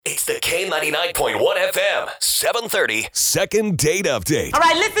K99.1 FM, 730. Second date update. All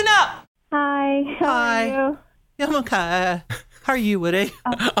right, listen up. Hi. How are you? I'm okay. How are you, Woody?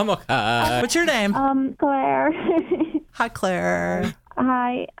 I'm okay. What's your name? Claire. Hi, Claire.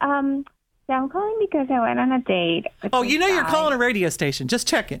 Hi. So I'm calling because I went on a date. With Oh, this you know you're guy. calling a radio station. Just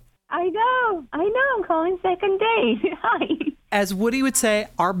check it. I know. I'm calling second date. Hi. As Woody would say,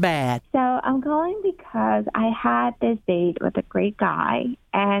 are bad. So I'm calling because I had this date with a great guy,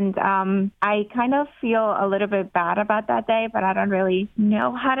 and I kind of feel a little bit bad about that day, but I don't really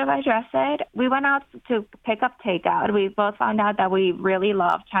know how to address it. We went out to pick up takeout. We both found out that we really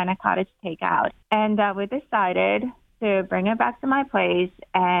love China Cottage takeout, and we decided to bring it back to my place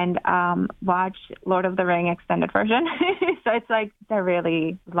and watch Lord of the Ring extended version. So it's like a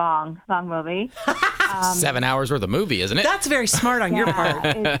really long movie. 7 hours worth of movie, isn't it? That's very smart on your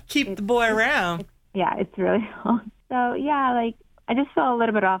part. Keep the boy around. Yeah, it's really long. So yeah, like I just felt a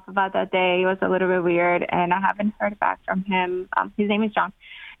little bit off about that day. It was a little bit weird, and I haven't heard back from him. His name is John,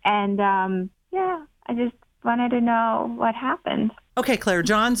 and yeah, I just wanted to know what happened. Okay, Claire,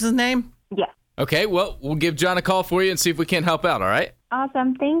 John's his name? Yeah. Okay, well, we'll give John a call for you and see if we can't help out, all right?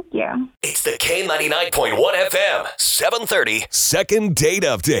 Awesome, thank you. It's the K99.1 FM, 730. Second date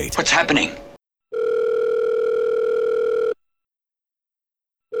update. What's happening?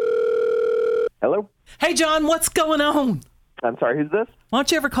 Hello? Hey, John, what's going on? I'm sorry, who's this? Why don't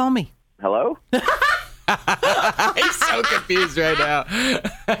you ever call me? Hello? He's so confused right now.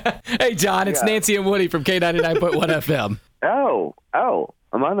 Hey, John, it's Nancy and Woody from K99.1 FM. Oh,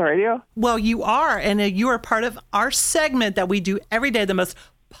 I'm on the radio? Well, you are, and you are part of our segment that we do every day, the most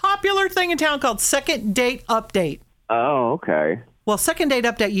popular thing in town called Second Date Update. Oh, okay. Well, Second Date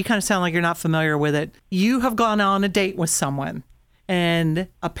Update, you kind of sound like you're not familiar with it. You have gone on a date with someone, and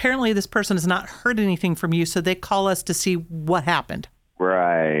apparently this person has not heard anything from you, so they call us to see what happened.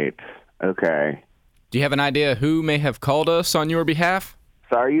 Right. Okay. Do you have an idea who may have called us on your behalf?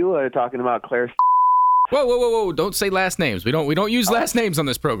 So are you talking about Claire? Whoa. Don't say last names. We don't use last names on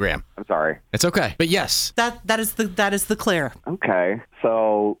this program. I'm sorry. It's okay. But yes. That is the Claire. Okay.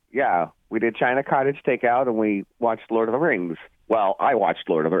 So, yeah, we did China Cottage takeout, and we watched Lord of the Rings. Well, I watched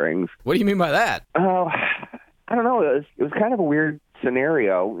Lord of the Rings. What do you mean by that? Oh, I don't know. It was kind of a weird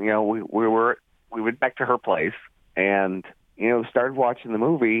scenario. You know, we went back to her place and, you know, started watching the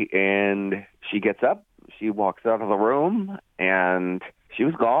movie, and she gets up, she walks out of the room, and she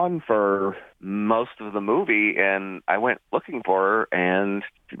was gone for most of the movie, and I went looking for her, and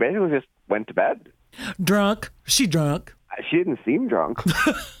she basically just went to bed. Drunk? She drunk? She didn't seem drunk.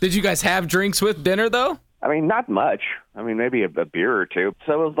 Did you guys have drinks with dinner, though? I mean, not much. I mean, maybe a beer or two.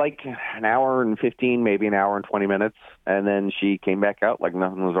 So it was like an hour and 15, maybe an hour and 20 minutes. And then she came back out like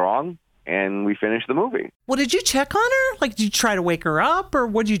nothing was wrong, and we finished the movie. Well, did you check on her? Like, did you try to wake her up, or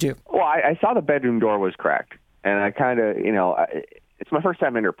what'd you do? Well, I saw the bedroom door was cracked, and I kind of, you know, it's my first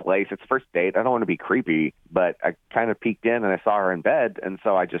time in her place. It's the first date. I don't want to be creepy, but I kind of peeked in, and I saw her in bed, and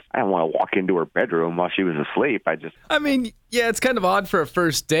so I didn't want to walk into her bedroom while she was asleep. I mean, yeah, it's kind of odd for a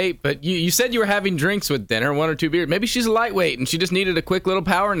first date, but you said you were having drinks with dinner, 1 or 2 beers. Maybe she's a lightweight, and she just needed a quick little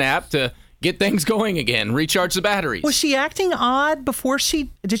power nap to get things going again, recharge the batteries. Was she acting odd before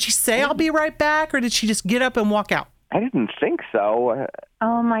did she say, I'll be right back, or did she just get up and walk out? I didn't think so.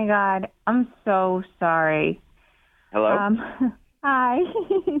 Oh my God, I'm so sorry. Hello? Hi.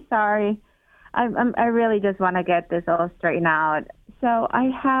 Sorry. I really just want to get this all straightened out. So I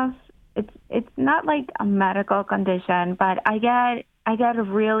have, it's not like a medical condition, but I get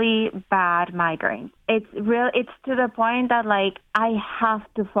really bad migraines. It's to the point that like I have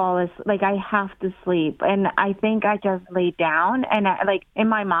to fall asleep, like I have to sleep. And I think I just laid down, and like in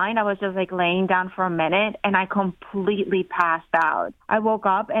my mind, I was just like laying down for a minute, and I completely passed out. I woke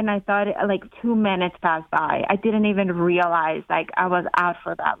up and I thought like 2 minutes passed by. I didn't even realize like I was out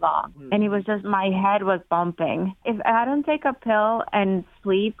for that long. And it was just, my head was bumping. If I don't take a pill and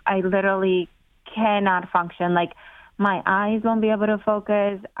sleep, I literally cannot function. Like, my eyes won't be able to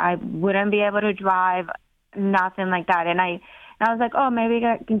focus. I wouldn't be able to drive, nothing like that. And I was like, oh, maybe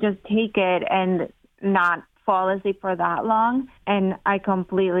I can just take it and not fall asleep for that long. And I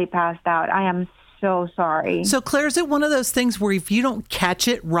completely passed out. I am so sorry. So, Claire, is it one of those things where if you don't catch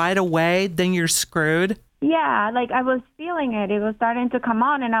it right away, then you're screwed? Yeah, like I was feeling it. It was starting to come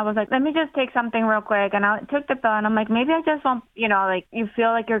on, and I was like, let me just take something real quick. And I took the pill, and I'm like, maybe I just want, like you feel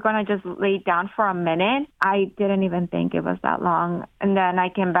like you're going to just lay down for a minute. I didn't even think it was that long. And then I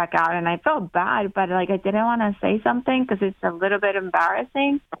came back out, and I felt bad, but like I didn't want to say something because it's a little bit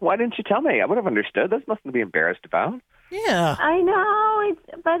embarrassing. Why didn't you tell me? I would have understood. There's nothing to be embarrassed about. Yeah. I know,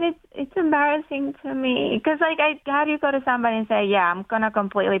 it's embarrassing to me because how do you go to somebody and say, yeah, I'm gonna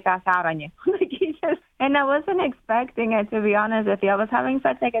completely pass out on you? Like you just, and I wasn't expecting it, to be honest with you. I was having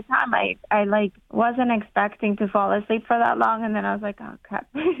such a good time. I wasn't expecting to fall asleep for that long, and then I was like, oh crap,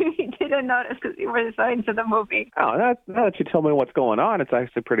 you didn't notice because you were so into the movie. Oh, now that you tell me what's going on, it's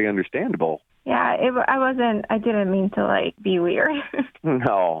actually pretty understandable. Yeah, I didn't mean to like be weird.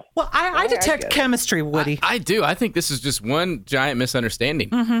 No. Well, I detect chemistry, Woody. I do. I think this is just one giant misunderstanding.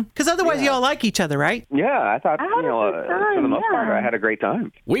 Because otherwise, y'all like each other, right? Yeah, I thought, I had a good time, for the most part, yeah. I had a great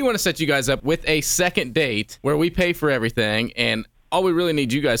time. We want to set you guys up with a second date where we pay for everything, and all we really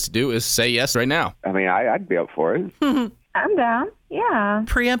need you guys to do is say yes right now. I mean, I'd be up for it. I'm down. Yeah.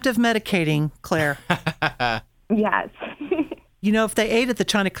 Preemptive medicating, Claire. Yes. If they ate at the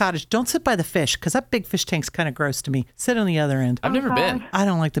China Cottage, don't sit by the fish because that big fish tank's kind of gross to me. Sit on the other end. I've never been. I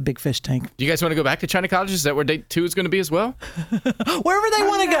don't like the big fish tank. Do you guys want to go back to China Cottage? Is that where date 2 is going to be as well? Wherever they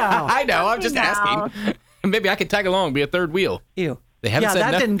want to go. I know. I'm just asking. Maybe I could tag along, be a third wheel. Ew. They haven't said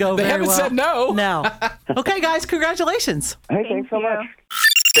that no. didn't go They very haven't well. said no. No. Okay, guys, congratulations. Hey, thanks so much.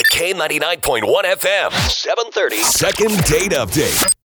 The K99.1 FM, 730. Second date update.